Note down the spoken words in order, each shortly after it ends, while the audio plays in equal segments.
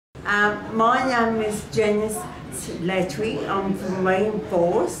My name is Janice Reinforce. I'm from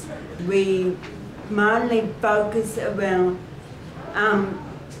Reinforce. We mainly focus around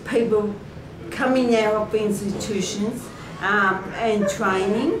people coming out of institutions and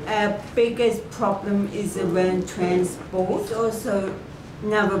training. Our biggest problem is around transport, also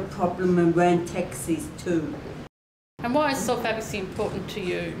another problem around taxis too. And why is self-advocacy important to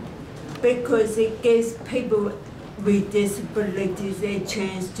you? Because it gives people with disabilities a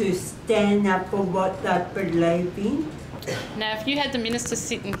chance to stand up for what they believe in. Now, if you had the Minister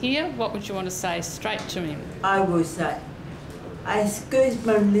sitting here, what would you want to say straight to him? I would say, excuse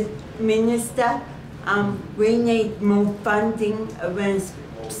me, Minister, we need more funding around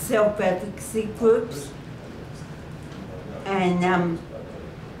self-advocacy groups and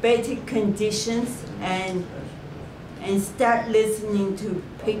better conditions and start listening to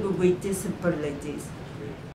people with disabilities.